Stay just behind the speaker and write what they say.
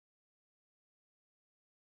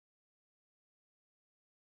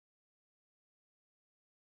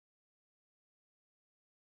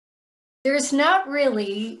There's not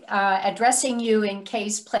really addressing you in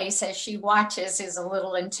Kay's place as she watches is a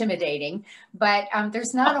little intimidating, but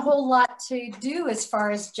there's not a whole lot to do as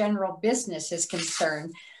far as general business is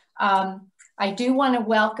concerned. I do want to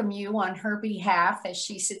welcome you on her behalf as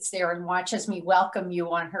she sits there and watches me welcome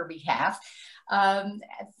you on her behalf.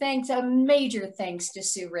 Thanks, a major thanks to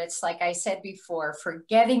Sue Ritz, like I said before, for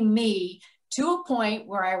getting me to a point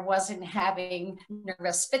where I wasn't having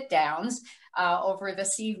nervous fit downs over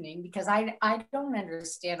this evening because I don't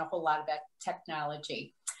understand a whole lot about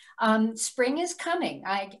technology. Spring is coming.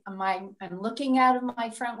 I'm looking out of my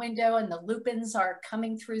front window and the lupins are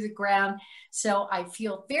coming through the ground. So I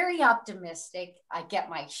feel very optimistic. I get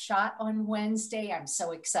my shot on Wednesday. I'm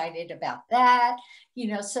so excited about that. You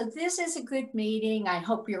know, so this is a good meeting. I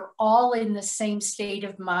hope you're all in the same state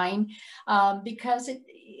of mind because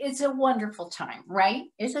it's a wonderful time, right?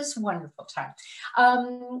 It is a wonderful time.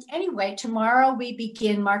 Anyway, tomorrow we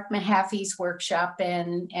begin Mark Mahaffey's workshop,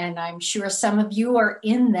 and I'm sure some of you are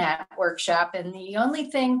in that workshop. And the only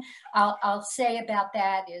thing I'll say about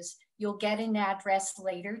that is you'll get an address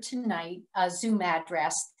later tonight, a Zoom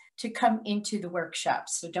address to come into the workshop.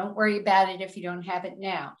 So don't worry about it if you don't have it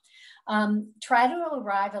now. Try to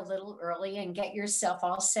arrive a little early and get yourself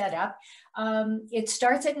all set up. It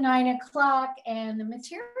starts at 9 o'clock and the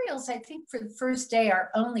materials, I think for the first day are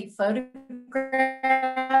only photographs.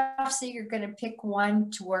 So you're going to pick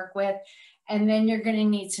one to work with, and then you're going to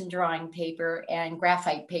need some drawing paper and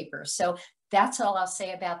graphite paper. So that's all I'll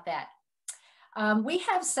say about that. We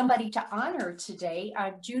have somebody to honor today.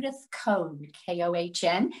 Judith Cohn,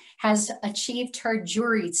 K-O-H-N, has achieved her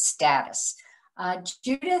jury status.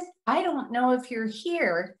 Judith, I don't know if you're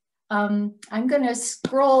here. I'm going to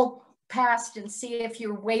scroll past and see if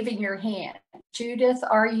you're waving your hand. Judith,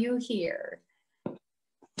 are you here?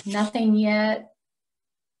 Nothing yet.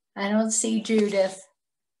 I don't see Judith.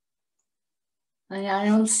 I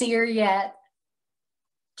don't see her yet.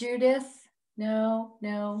 Judith? No,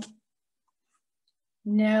 no.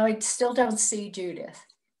 No, I still don't see Judith.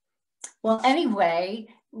 Well, anyway,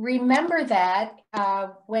 remember that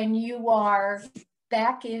when you are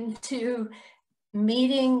back into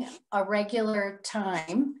meeting a regular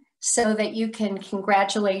time so that you can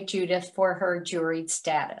congratulate Judith for her juried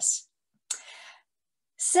status.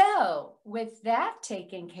 So with that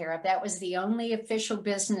taken care of, that was the only official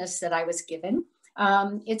business that I was given.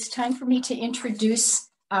 It's time for me to introduce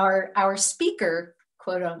our speaker,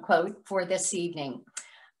 quote unquote, for this evening.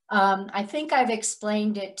 I think I've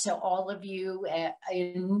explained it to all of you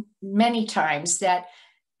many times that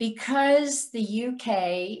because the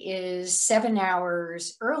UK is 7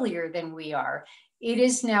 hours earlier than we are, it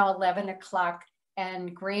is now 11 o'clock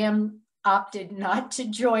and Graham opted not to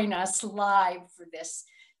join us live for this.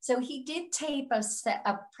 So he did tape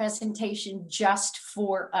a presentation just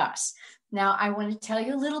for us. Now I want to tell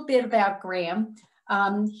you a little bit about Graham.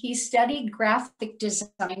 He studied graphic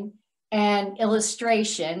design and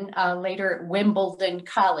illustration later at Wimbledon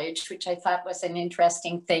College, which I thought was an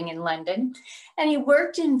interesting thing in London. And he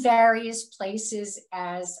worked in various places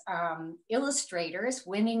as illustrators,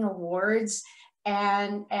 winning awards.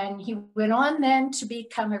 And he went on then to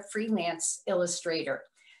become a freelance illustrator.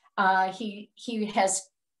 He has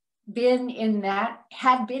been in that,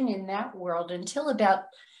 had been in that world until about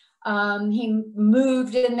he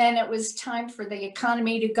moved, and then it was time for the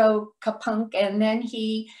economy to go kapunk, and then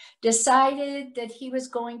he decided that he was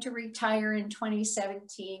going to retire in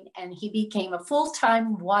 2017, and he became a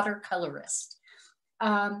full-time watercolorist.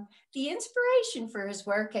 The inspiration for his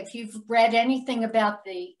work, if you've read anything about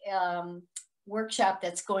the workshop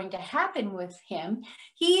that's going to happen with him,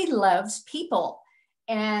 he loves people,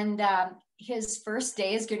 and his first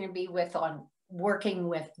day is going to be working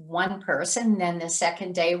with one person. Then the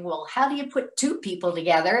second day, well, how do you put two people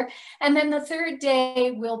together? And then the third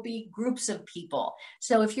day will be groups of people.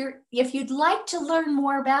 So if you'd like to learn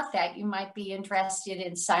more about that, you might be interested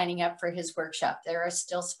in signing up for his workshop. There are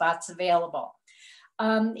still spots available.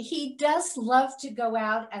 He does love to go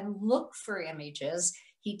out and look for images.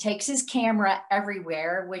 He takes his camera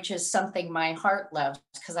everywhere, which is something my heart loves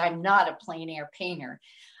because I'm not a plein air painter.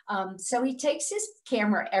 So he takes his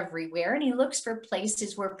camera everywhere and he looks for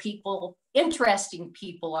places where interesting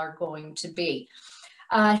people are going to be.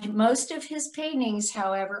 Most of his paintings,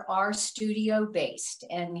 however, are studio based,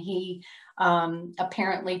 and he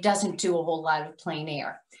apparently doesn't do a whole lot of plein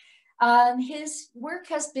air. His work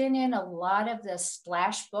has been in a lot of the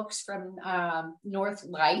splash books from North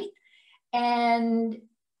Light, and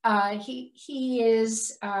he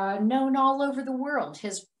is known all over the world.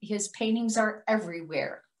 His paintings are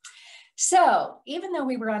everywhere. So even though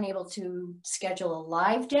we were unable to schedule a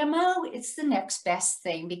live demo, it's the next best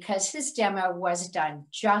thing because his demo was done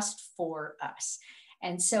just for us.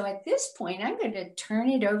 And so at this point, I'm going to turn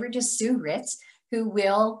it over to Sue Ritz, who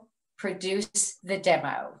will produce the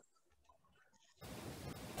demo.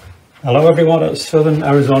 Hello everyone at Southern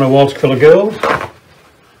Arizona Watercolor Guild.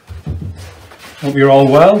 Hope you're all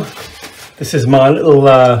well. This is my little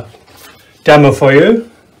demo for you.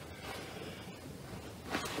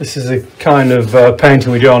 This is a kind of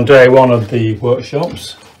painting we do on day one of the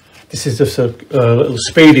workshops. This is just a little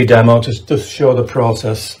speedy demo to just show the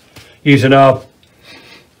process using our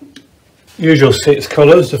usual 6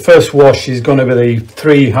 colours. The first wash is going to be the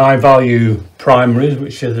 3 high value primaries,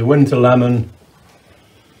 which are the Winter Lemon,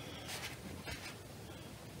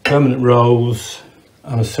 Permanent Rose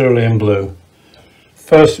and a Cerulean Blue.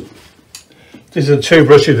 First, these are the 2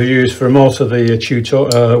 brushes we use for most of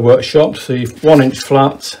the workshops, the 1-inch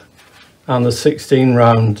flat and the 16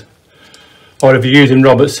 round. Or if you're using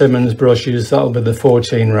Robert Simmons brushes, that'll be the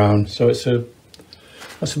 14 round. So that's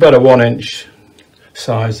about a 1-inch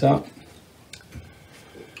size, that.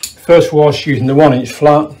 First wash using the 1-inch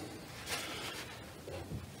flat.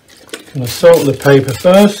 Going to soak the paper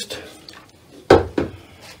first.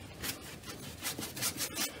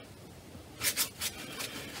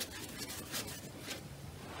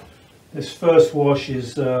 This first wash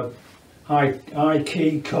is high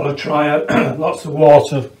key colour triad, lots of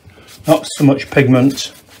water, not so much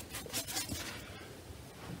pigment.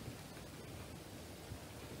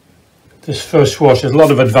 This first wash has a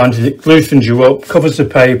lot of advantage. It loosens you up, covers the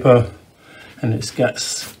paper, and it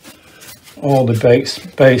gets all the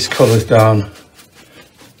base colours down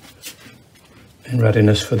in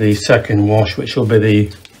readiness for the second wash, which will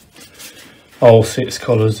be all 6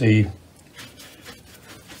 colours, the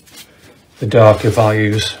darker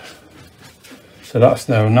values. So that's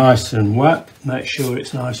now nice and wet. Make sure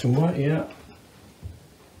it's nice and wet, yeah.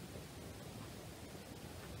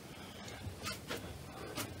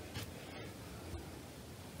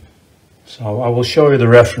 So I will show you the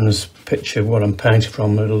reference picture of what I'm painting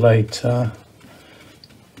from a little later.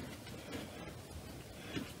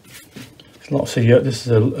 Lots of, this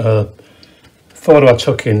is a photo I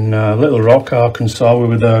took in Little Rock, Arkansas. We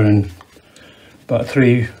were there in about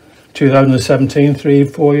 2017,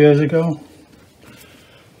 3-4 years ago.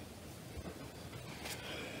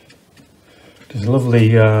 There's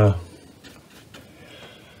lovely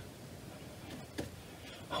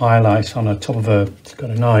highlights on the top of it's got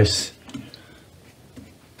a nice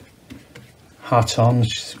hat on,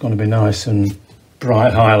 which is going to be nice and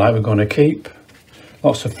bright highlight we're going to keep.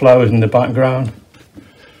 Lots of flowers in the background.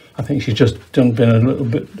 I think she's just done a little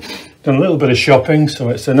bit of shopping, so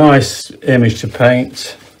it's a nice image to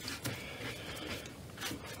paint.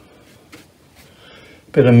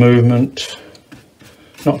 Bit of movement,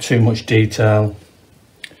 not too much detail,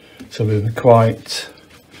 so we'll be quite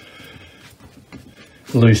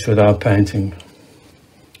loose with our painting.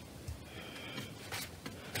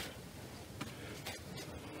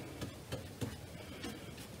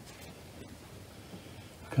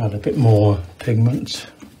 Add a bit more pigment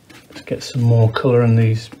to get some more colour in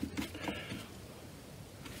these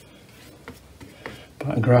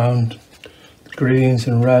background. Greens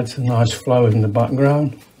and reds and nice flowers in the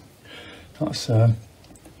background. That's and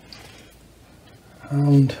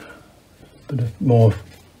a bit of more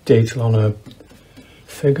detail on a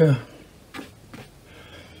figure.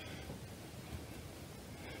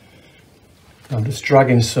 I'm just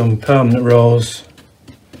dragging some Permanent Rose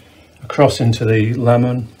across into the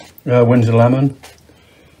lemon, Winter Lemon.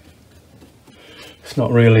 It's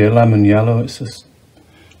not really a lemon yellow, it's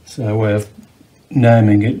a way of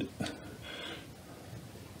naming it.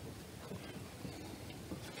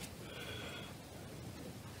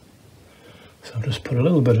 So I'll just put a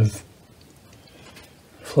little bit of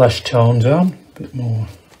flesh tone down, a bit more.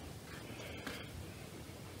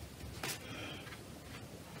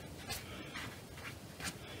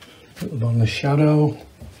 A little on the shadow.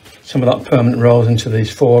 Some of that Permanent Rose into these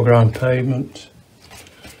foreground pavements.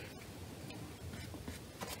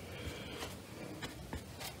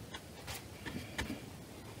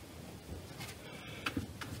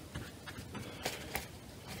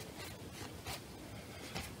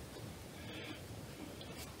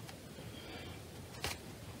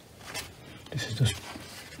 This is just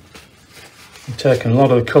taking a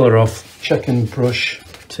lot of the colour off, checking the brush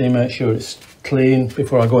to make sure it's clean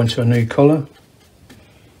before I go into a new colour.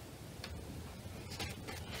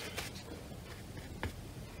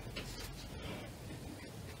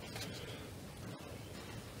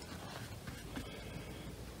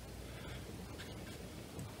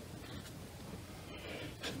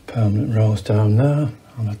 Permanent rose down there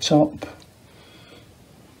on the top.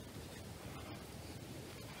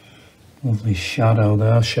 Lovely shadow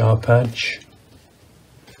there, sharp edge.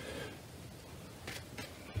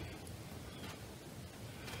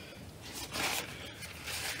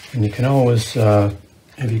 And you can always, if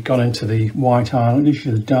you've gone into the white island, use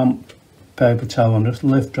your damp paper towel and just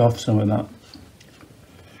lift off some of that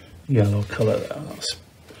yellow colour there.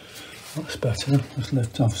 That's better. Just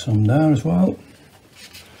lift off some there as well.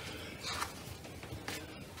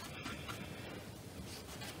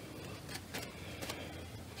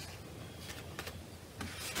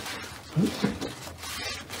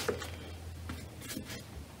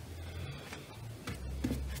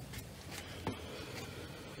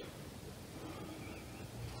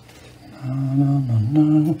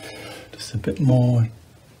 No. Just a bit more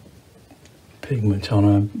pigment on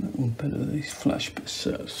a little bit of these flesh bits.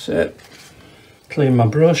 That's it. Clean my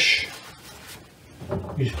brush.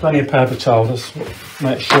 Use plenty of paper towel. Just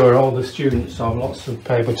make sure all the students have lots of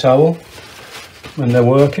paper towel when they're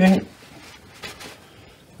working.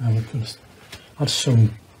 And we can add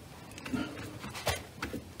some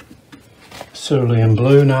cerulean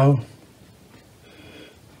blue now.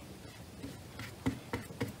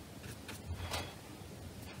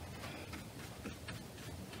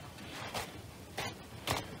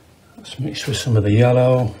 Let's mix with some of the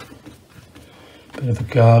yellow. Bit of a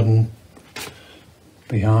garden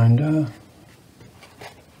behind her.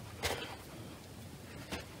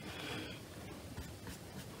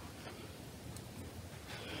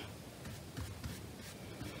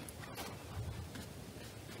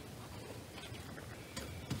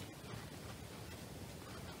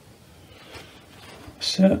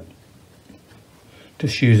 That's it.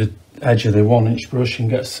 Just use the edge of the 1-inch brush and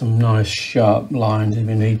get some nice sharp lines if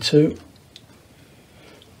you need to.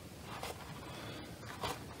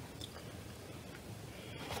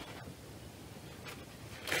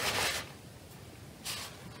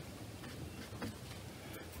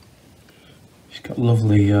 She's got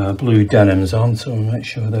lovely blue denims on, so make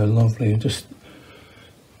sure they're lovely. Just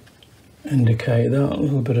indicate that, a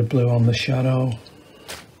little bit of blue on the shadow.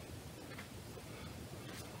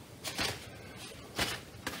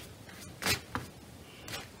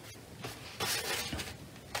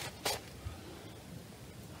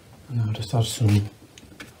 And I'll just add some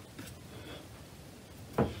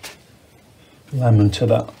lemon to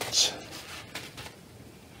that.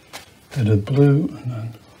 Bit of blue, and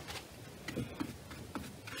then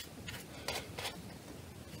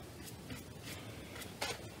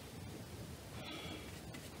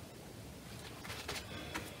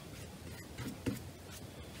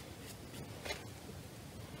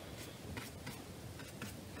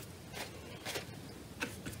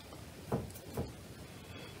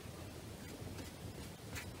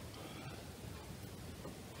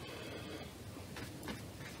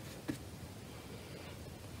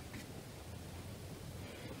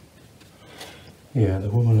yeah, the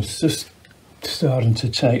woman is just starting to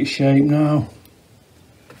take shape now.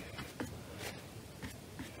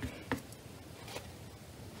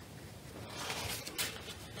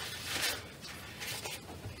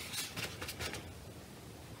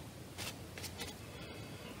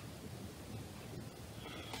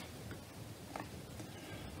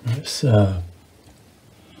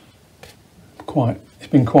 It's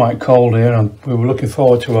been quite cold here, and we were looking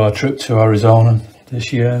forward to our trip to Arizona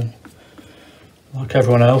this year. Like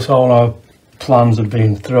everyone else, all our plans have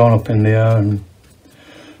been thrown up in the air,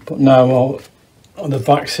 but now the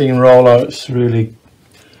vaccine rollout's really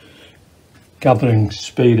gathering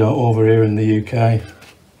speed over here in the UK.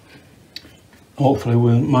 Hopefully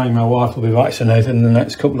me and my wife will be vaccinated in the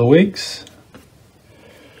next couple of weeks.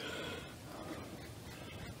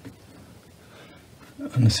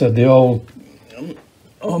 And they said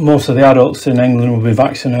most of the adults in England will be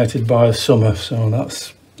vaccinated by the summer, so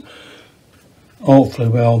that's hopefully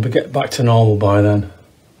we'll get back to normal by then.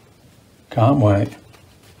 Can't wait.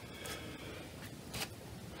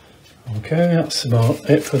 Okay, that's about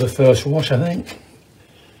it for the first wash, I think.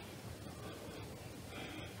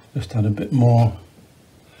 Just add a bit more.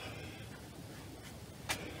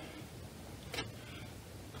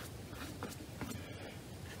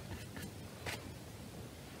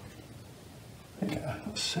 Yeah,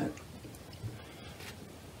 that's it.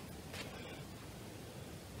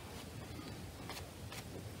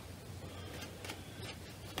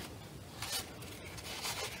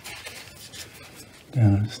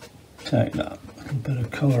 Yeah, just take that little bit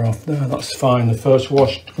of colour off there. That's fine. The first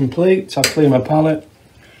wash complete. I'll clean my palette.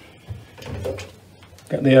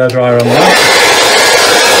 Get the hairdryer on that.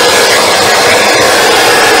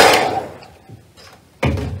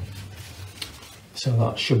 So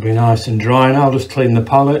that should be nice and dry now. I'll just clean the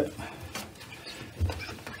palette.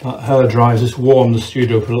 That hair dryer just warmed the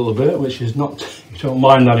studio up a little bit, which is not, you don't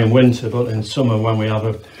mind that in winter, but in summer when we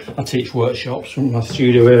have I teach workshops from my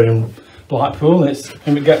studio here in Blackpool, if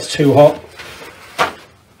it gets too hot,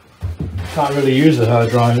 can't really use the hair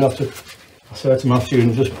dryer. You have to, I say to my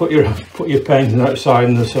students, just put your paintings outside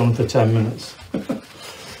in the sun for 10 minutes. As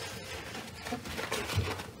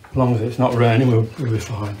long as it's not raining, we'll be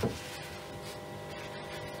fine.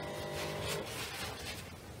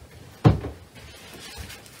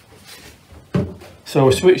 So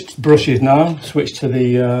we switched brushes now, switched to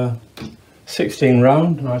the 16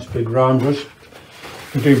 round, nice big round brush. You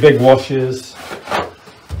can do big washes,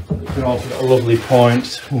 you can also get a lovely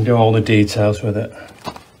point, you can do all the details with it.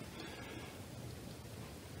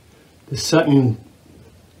 The second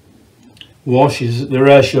wash is the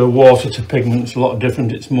ratio of water to pigment is a lot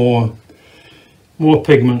different. It's more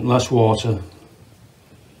pigment, less water.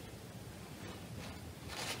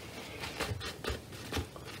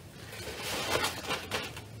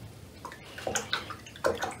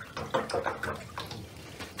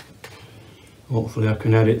 Hopefully I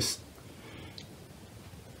can edit,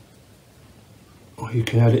 or you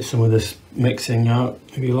can edit some of this mixing out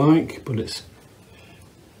if you like, but it's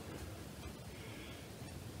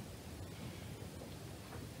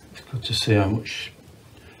good to see how much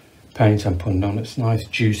paint I'm putting on. It's nice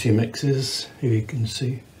juicy mixes, here you can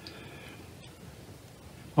see.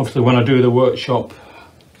 Obviously when I do the workshop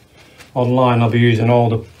online, I'll be using all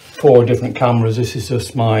the 4 different cameras. This is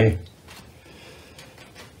just my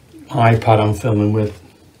iPad I'm filming with.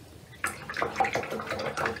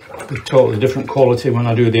 A totally different quality when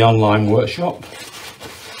I do the online workshop.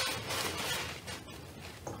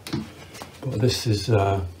 But this is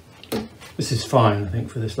fine, I think,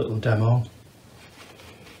 for this little demo.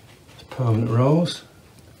 It's permanent rose.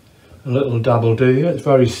 A little dab will do you. It's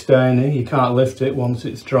very stainy. You can't lift it once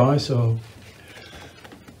it's dry, so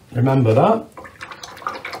remember that.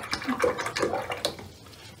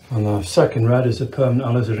 And the second red is a permanent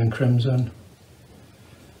alizarin crimson.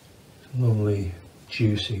 Lovely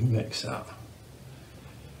juicy mix that.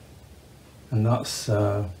 And that's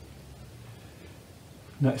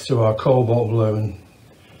next to our cobalt blue, and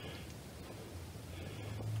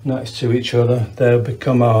next to each other they'll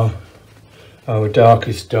become our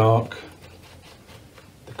darkest dark.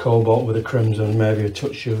 The cobalt with the crimson, maybe a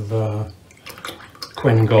touch of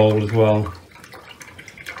quin gold as well.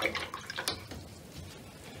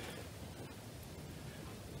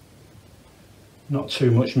 Not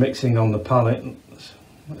too much mixing on the palette.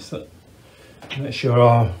 Let's make sure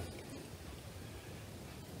our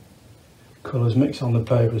colours mix on the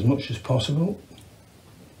paper as much as possible.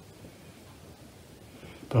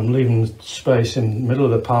 But I'm leaving space in the middle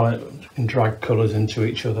of the palette and drag colours into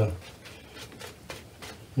each other.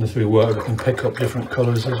 And as we work, we can pick up different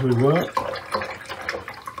colours as we work.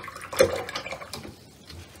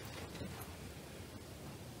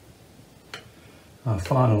 Our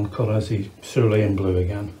final colour is the cerulean blue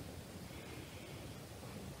again.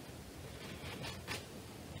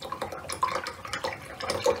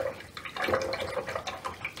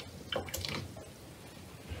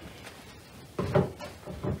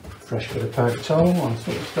 Fresh bit of paper towel. I'm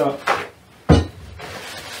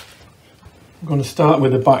going to start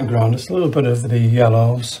with the background, just a little bit of the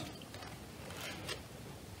yellows.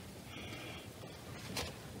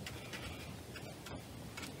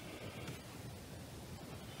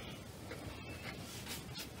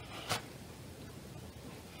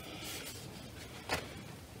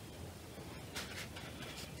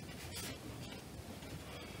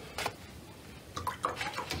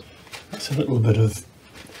 A little bit of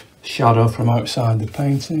shadow from outside the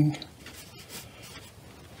painting.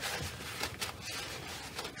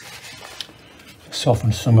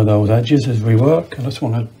 Soften some of those edges as we work. I just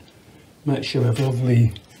want to make sure we have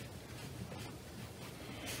lovely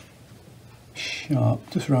sharp,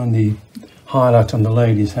 just around the highlight on the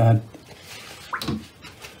lady's head.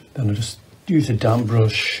 Then I just use a damp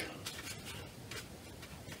brush.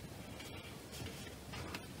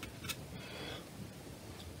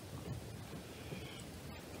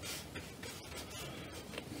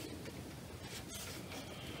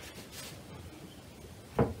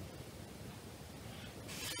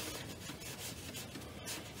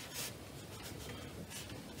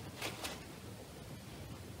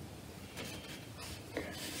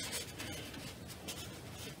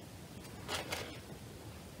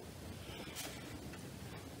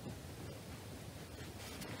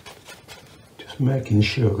 Making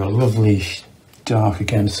sure I've got a lovely dark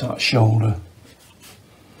against that shoulder.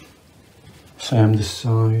 Same this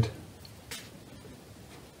side.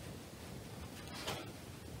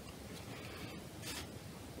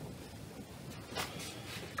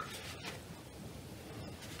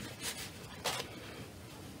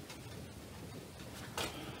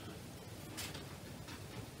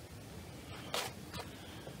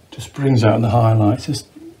 Just brings out the highlights, just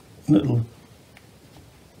a little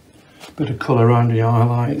bit of colour around the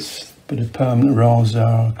highlights, bit of permanent rose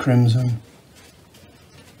there, crimson.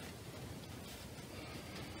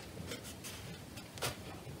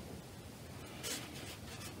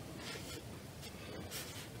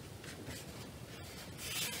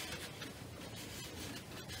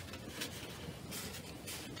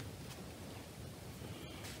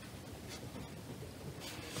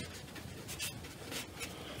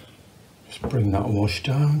 Just bring that wash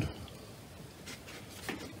down.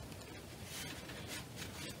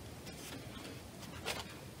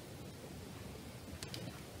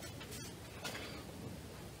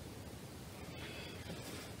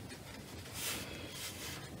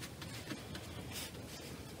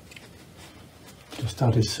 Just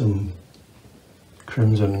added some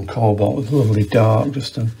crimson and cobalt with lovely dark,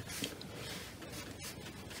 just to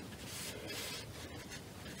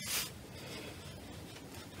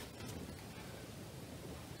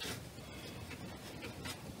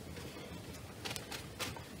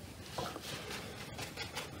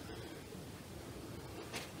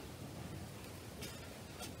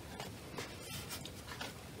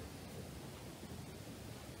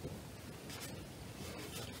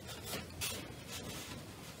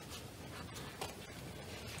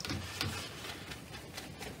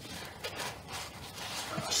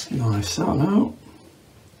nice that now.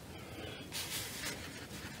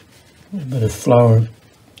 A bit of flower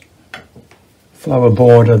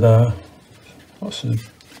border there. Lots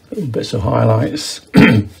of little bits of highlights.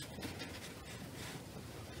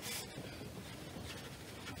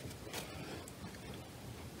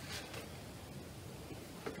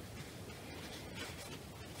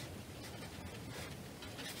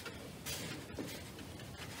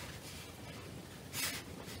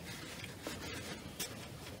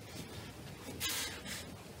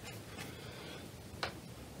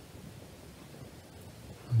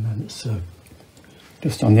 And then it's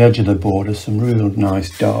just on the edge of the border, some real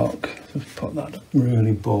nice dark. Just put that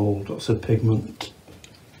really bold, lots of pigment.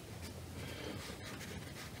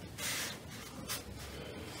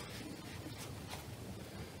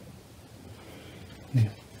 Yeah.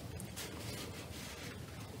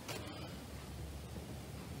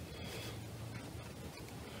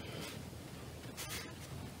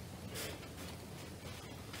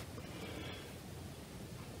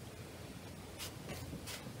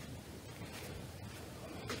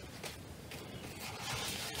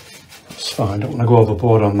 Fine, don't want to go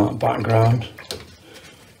overboard on that background.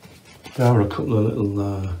 There are a couple of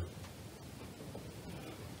little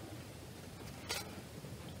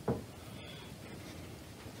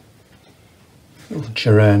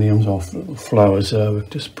geraniums or little flowers there. We'll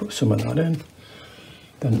just put some of that in.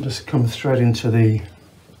 Then it just comes straight into the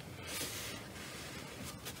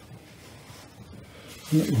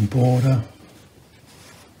little border.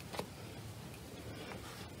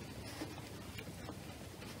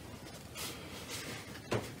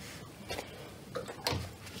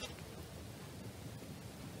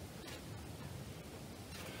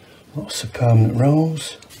 Lots of permanent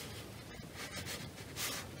rose.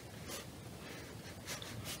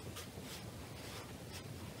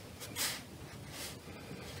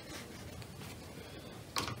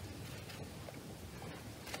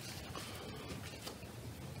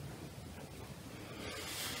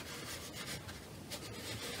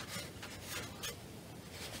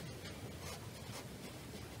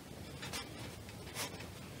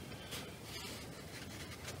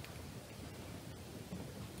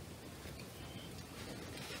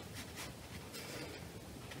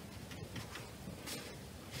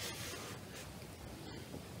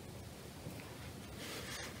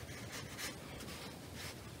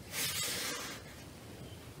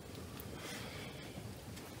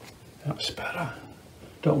 That's better.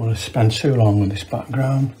 Don't want to spend too long with this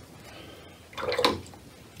background.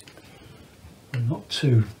 Not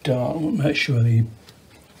too dark. Make sure the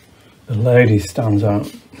lady stands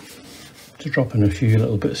out. Just drop in a few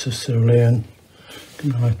little bits of cerulean. A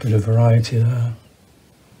nice bit of variety there.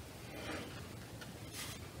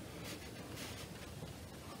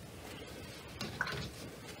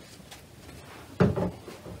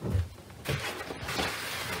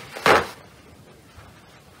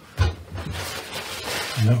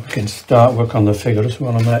 Now we can start work on the figure. Just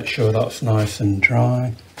want to make sure that's nice and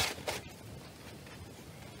dry.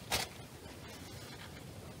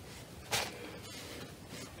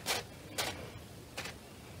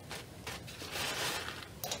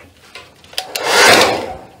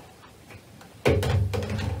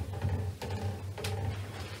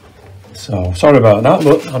 So sorry about that,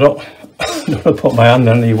 but I don't want to put my hand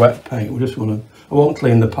on any wet paint. We just want to. I won't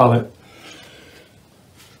clean the palette.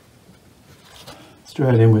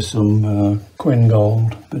 Straight in with some Quin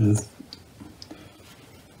Gold, bit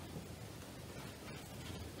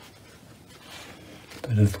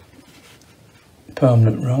of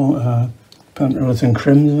permanent rose and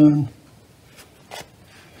crimson.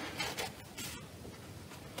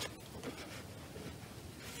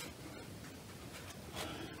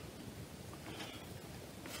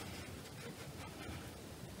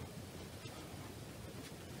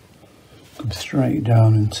 Come straight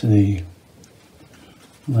down into the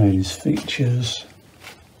lady's features.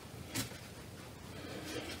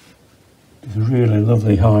 There's a really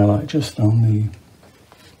lovely highlight just on the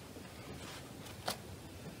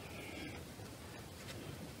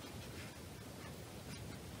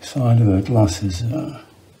side of her glasses.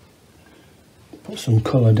 Put some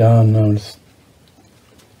colour down now.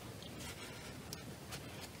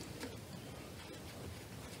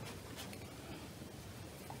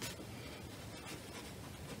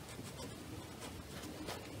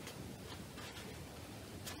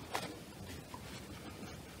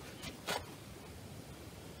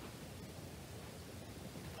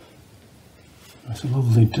 It's a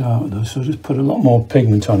lovely dark though, so just put a lot more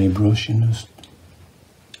pigment on your brush and just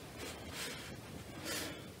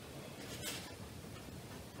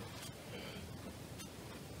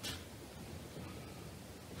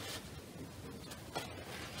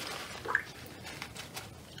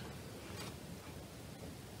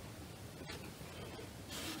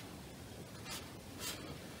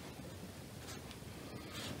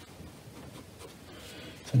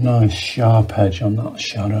a nice sharp edge on that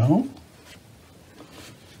shadow.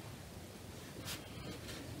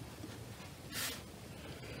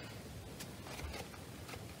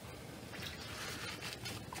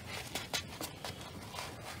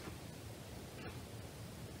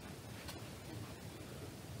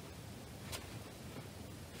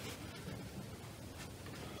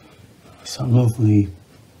 It's a lovely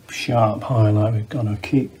sharp highlight, we're going to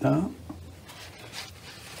keep that.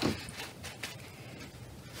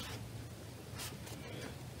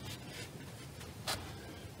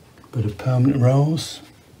 Bit of permanent rose.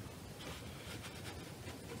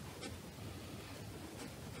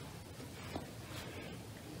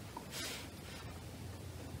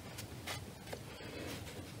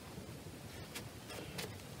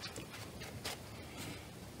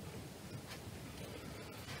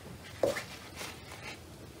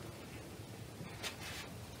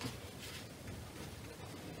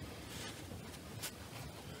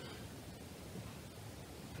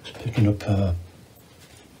 Just picking up a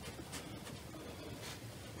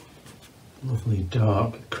lovely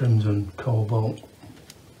dark crimson cobalt.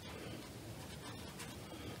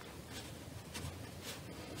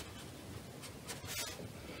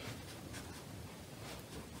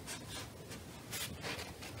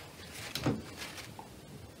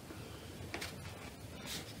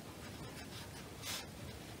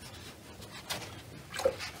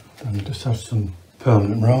 And just have some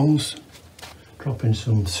permanent rose, drop in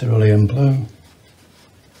some cerulean blue.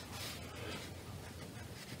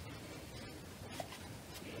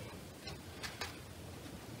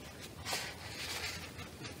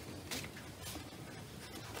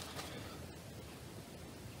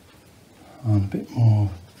 And a bit more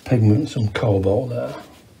pigment, some cobalt there.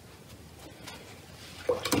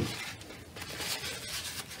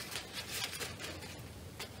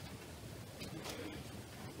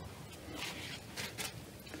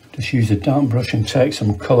 Just use a damp brush and take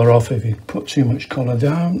some colour off if you put too much colour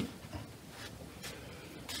down.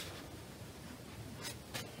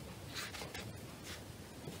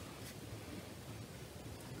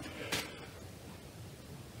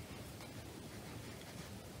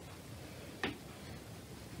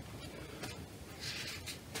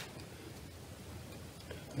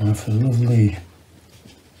 Now for a lovely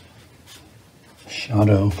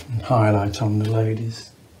shadow and highlight on the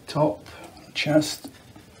lady's top, chest.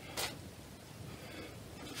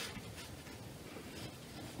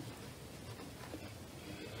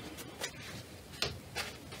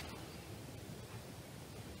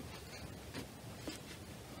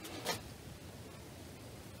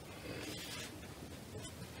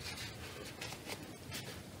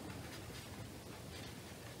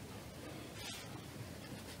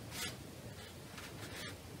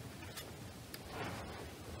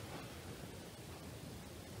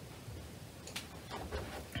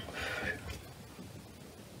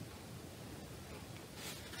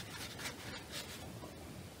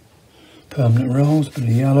 Permanent rose, bit of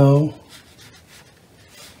yellow.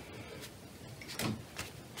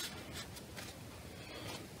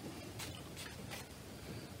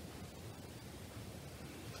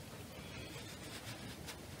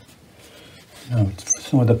 Now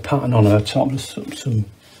some of the pattern on her top, just some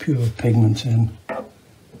pure pigment in.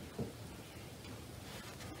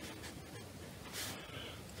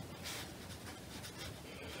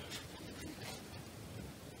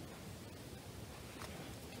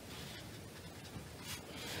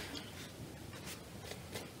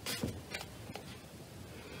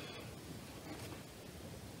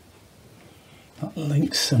 That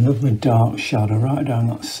links another dark shadow right down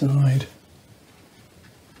that side.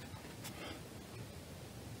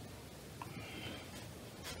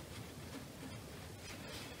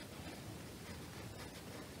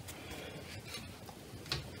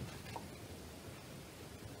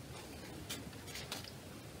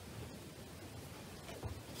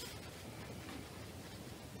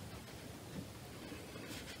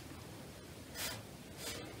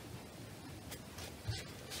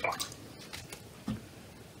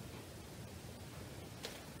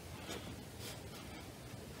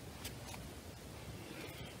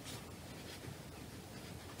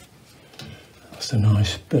 That's a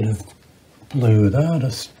nice bit of blue there,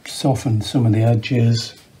 just soften some of the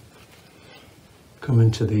edges. Come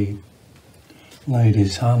into the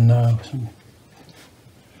lady's hand now.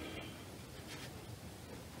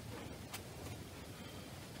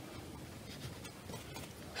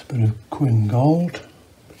 This bit of Quin Gold,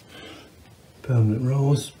 permanent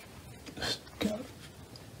rose.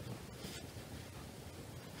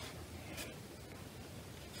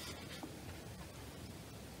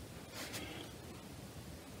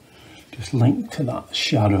 Just link to that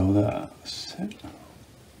shadow there. That's it.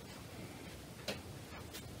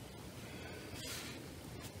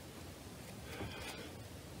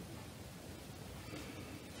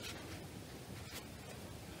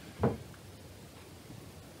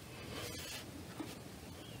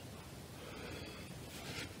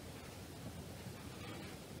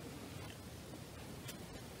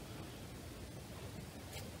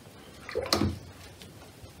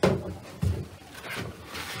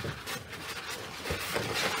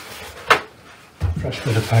 Fresh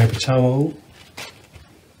bit of paper towel.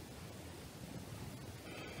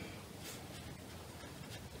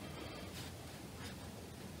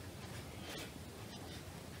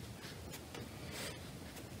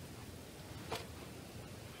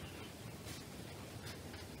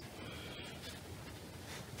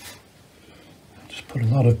 Just put a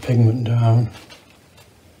lot of pigment down,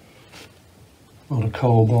 a lot of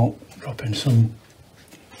cobalt, drop in some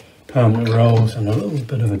permanent rose and a little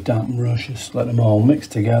bit of a damp brush, just let them all mix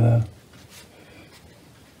together.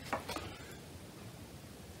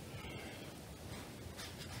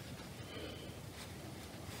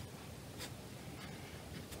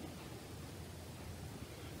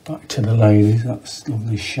 Back to the ladies, that's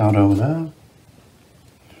lovely shadow there.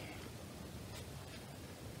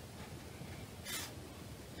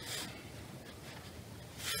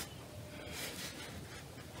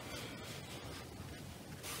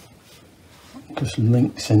 Just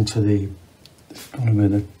links into the, it's going to be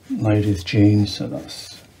the ladies' jeans, so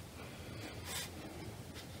that's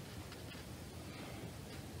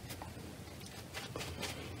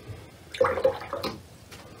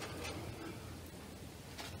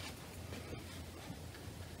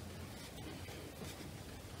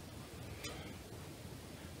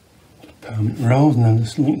permanent rose, and then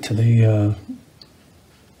just link to the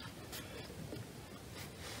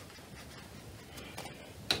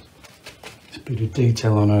bit of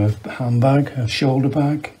detail on her handbag, her shoulder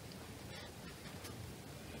bag.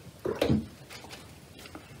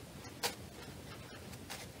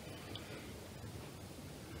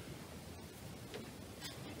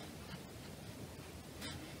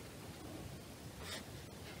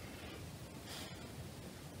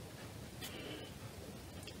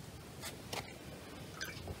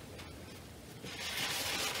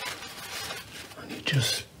 And you're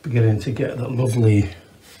just beginning to get that lovely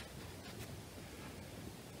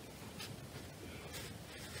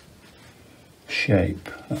shape.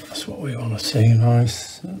 That's what we want to see.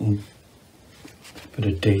 Nice little bit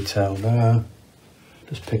of detail there.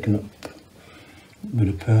 Just picking up a bit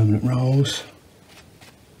of permanent rose,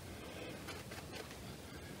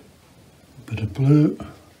 a bit of blue,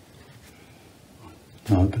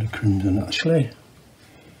 no, a bit of crimson actually.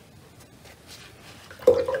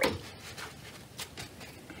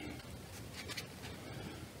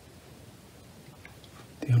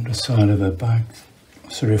 The underside of her bag.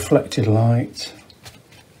 It's a reflected light.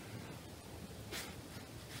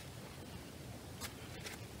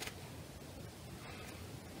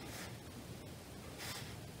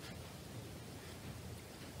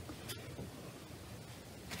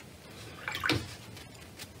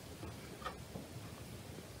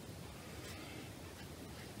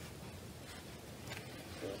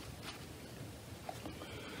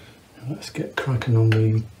 Let's get cracking on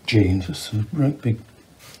the jeans. There's some right big.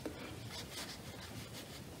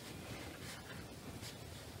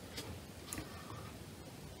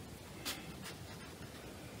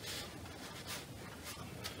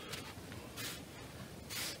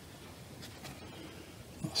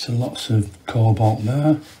 Lots of cobalt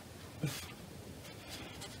there.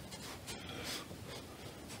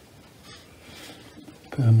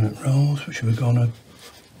 Permanent rolls, which we're gonna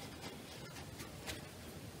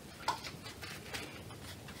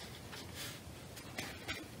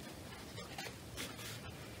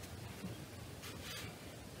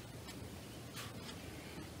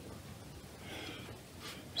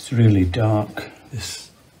it's really dark.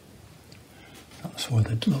 That's where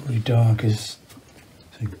the lovely dark is.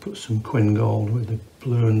 So you can put some quin gold with the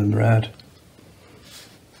blue and the red.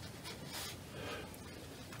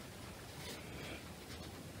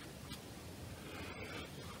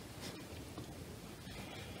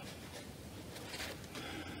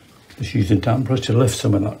 Just use a damp brush to lift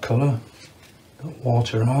some of that colour. Got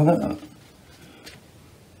water out of that.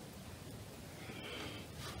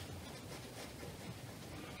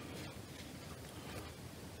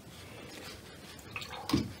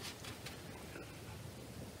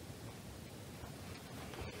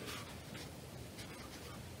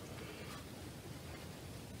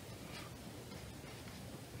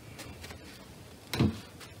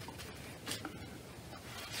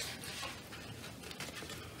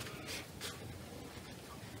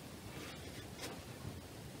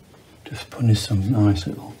 Just putting some nice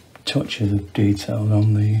little touches of detail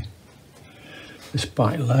on this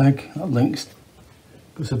back leg. That links,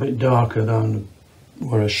 goes a bit darker than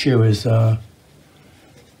where a shoe is there.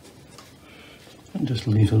 And just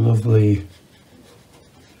leaves a lovely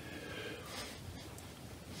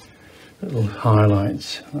little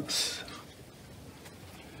highlights. That's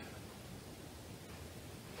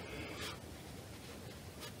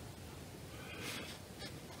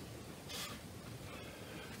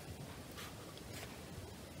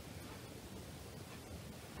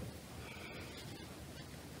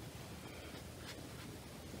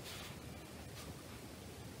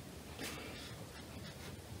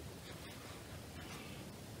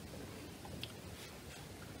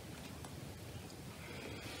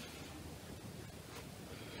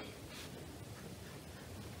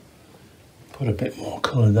put a bit more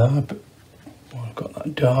colour there, but I've got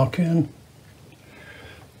that dark in.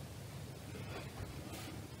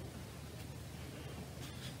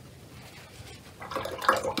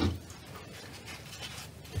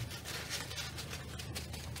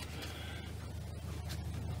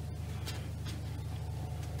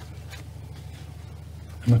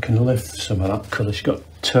 And I can lift some of that colour. She's got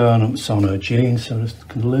turnips on her jeans, so I just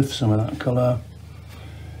can lift some of that colour.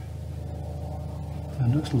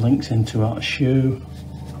 And just links into our shoe.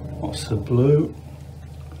 What's the blue?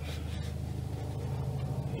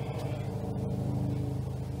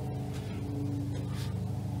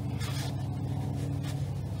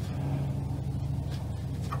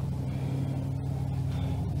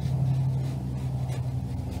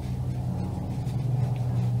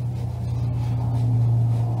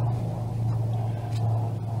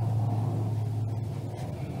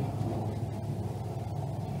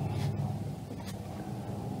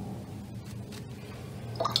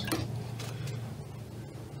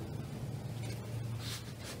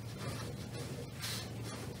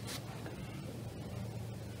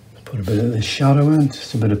 Put a bit of this shadow in,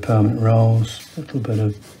 just a bit of permanent rolls, a little bit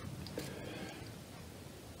of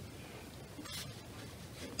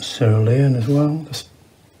cerulean as well.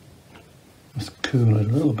 Just cool it a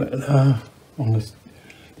little bit there. On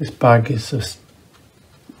this bag is just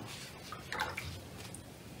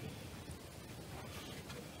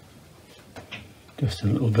a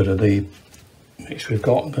little bit of the mix we've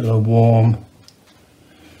got, a bit of warm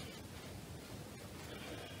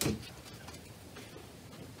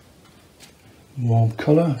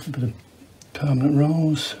colour, a bit of permanent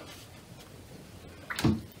rolls.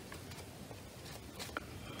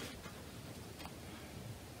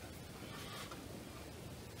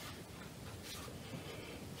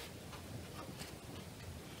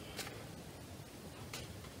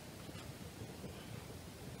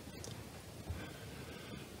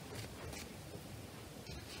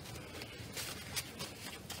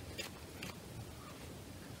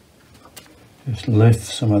 Just lift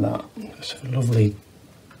some of that. Just lovely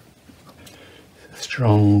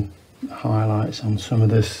strong highlights on some of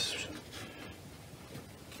this.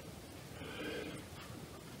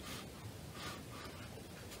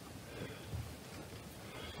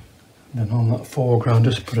 And then on that foreground,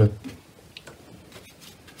 just put a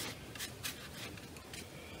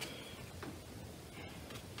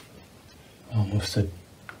almost a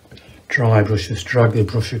dry brush, just drag the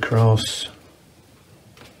brush across.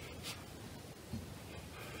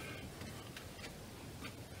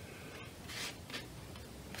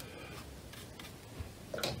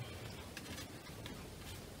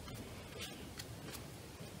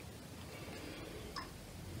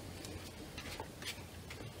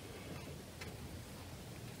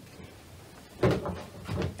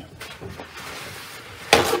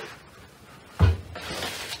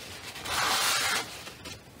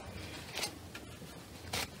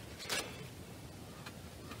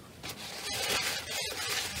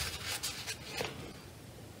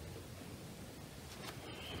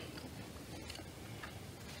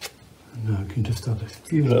 Now I can just add a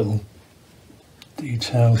few little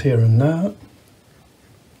details here and there.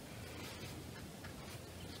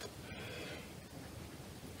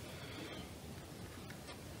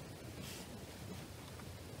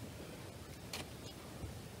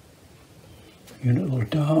 A few little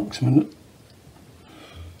darks. I mean,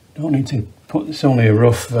 don't need to put this, only a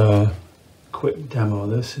rough quick demo.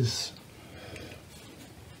 This is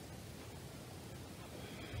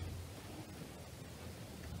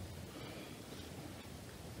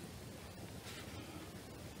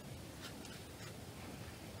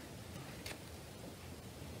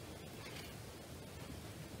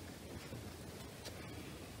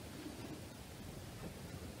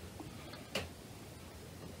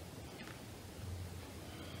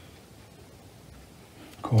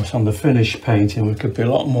of course, on the finished painting we could be a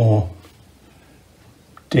lot more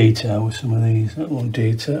detail with some of these, little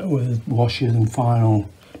detail with washes and final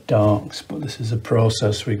darks, but this is a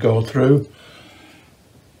process we go through.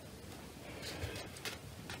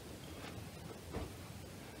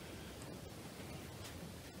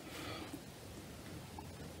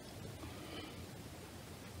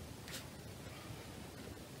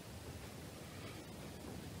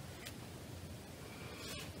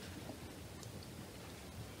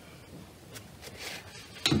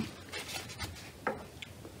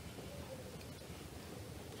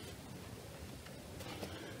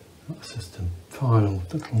 That's just the final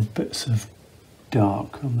little bits of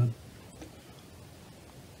dark on the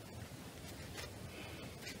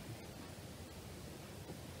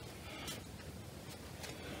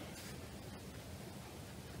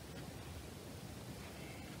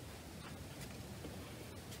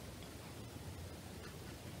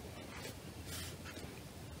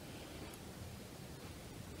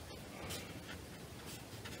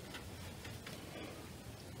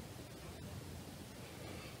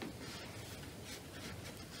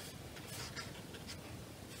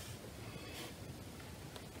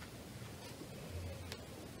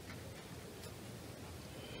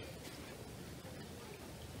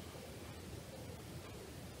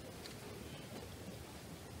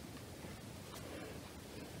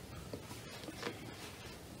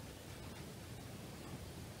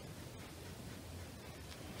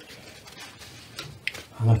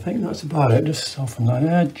and I think that's about it. Just soften that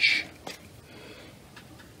edge.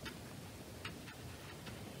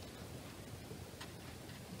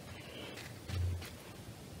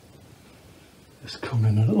 Just come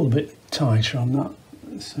in a little bit tighter on that,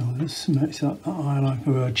 so this makes that highlight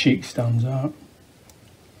where her cheek stands out.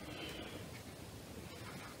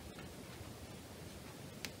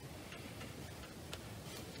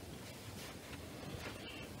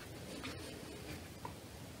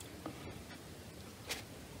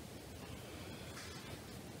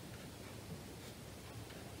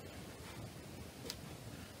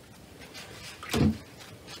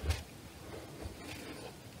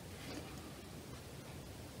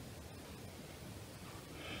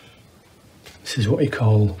 This is what you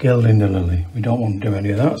call gilding the lily. We don't want to do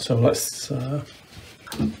any of that, so let's just a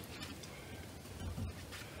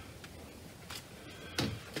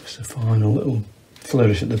final little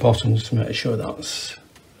flourish at the bottom just to make sure that's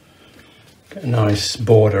got a nice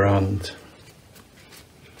border and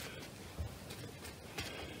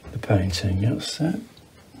the painting. That's it.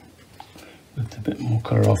 Lift a bit more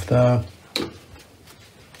colour off there.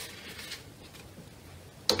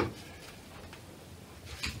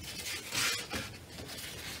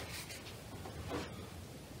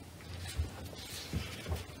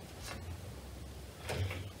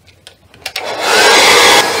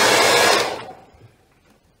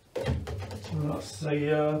 That's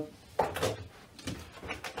the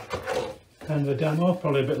end of the demo,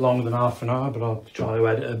 probably a bit longer than half an hour, but I'll try to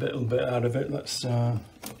edit a little bit out of it. Let's, oh,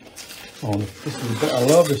 this is a bit I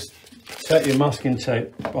love, just take your masking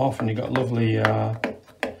tape off and you've got a lovely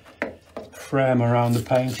frame around the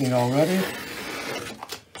painting already.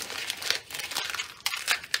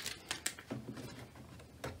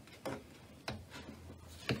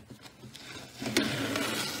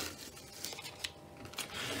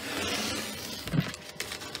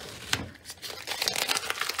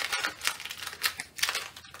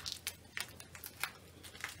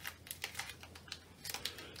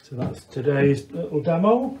 So that's today's little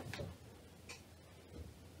demo.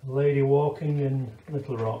 A lady walking in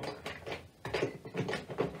Little Rock.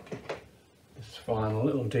 Just final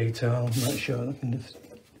little detail, make sure I can just...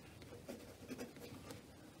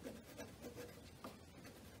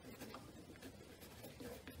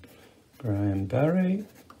 Graham Berry.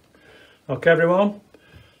 Okay everyone,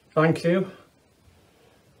 thank you.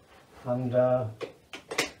 And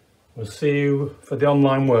we'll see you for the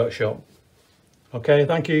online workshop. Okay,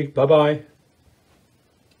 thank you, bye bye.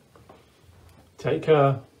 Take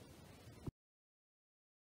care.